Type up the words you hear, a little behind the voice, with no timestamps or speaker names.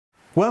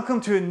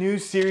Welcome to a new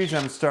series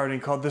I'm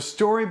starting called The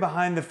Story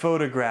Behind the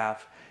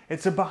Photograph.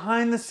 It's a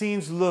behind the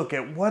scenes look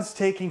at what's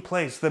taking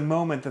place the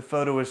moment the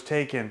photo was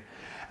taken.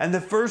 And the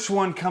first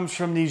one comes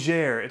from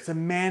Niger. It's a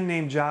man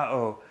named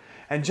Jao.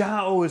 And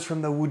Jao is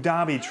from the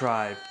Woodabe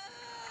tribe.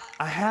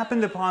 I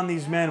happened upon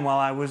these men while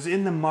I was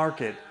in the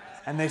market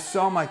and they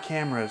saw my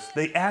cameras.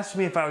 They asked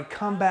me if I would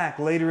come back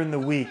later in the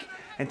week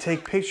and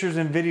take pictures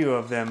and video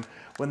of them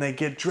when they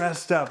get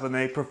dressed up and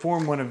they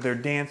perform one of their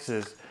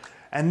dances.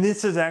 And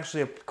this is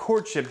actually a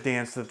courtship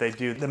dance that they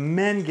do. The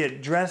men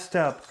get dressed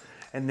up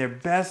in their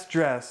best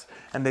dress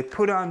and they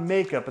put on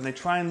makeup and they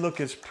try and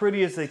look as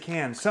pretty as they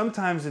can.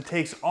 Sometimes it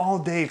takes all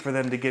day for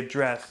them to get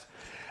dressed.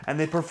 And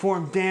they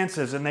perform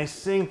dances and they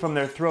sing from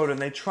their throat and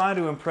they try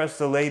to impress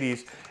the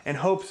ladies in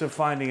hopes of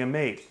finding a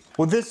mate.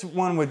 Well, this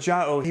one with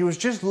Jao, he was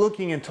just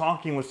looking and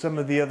talking with some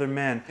of the other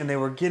men and they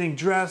were getting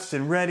dressed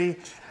and ready.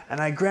 And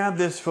I grabbed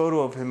this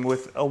photo of him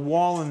with a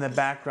wall in the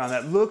background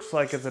that looks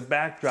like it's a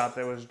backdrop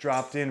that was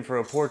dropped in for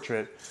a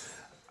portrait.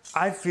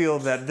 I feel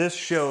that this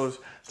shows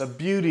the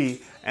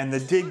beauty and the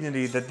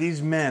dignity that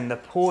these men, the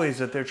poise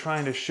that they're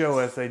trying to show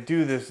as they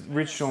do this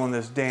ritual and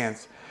this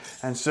dance.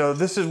 And so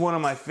this is one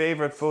of my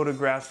favorite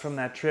photographs from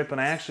that trip, and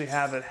I actually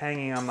have it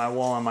hanging on my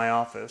wall in my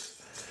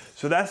office.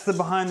 So that's the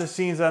behind the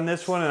scenes on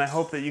this one, and I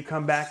hope that you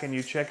come back and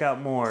you check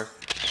out more.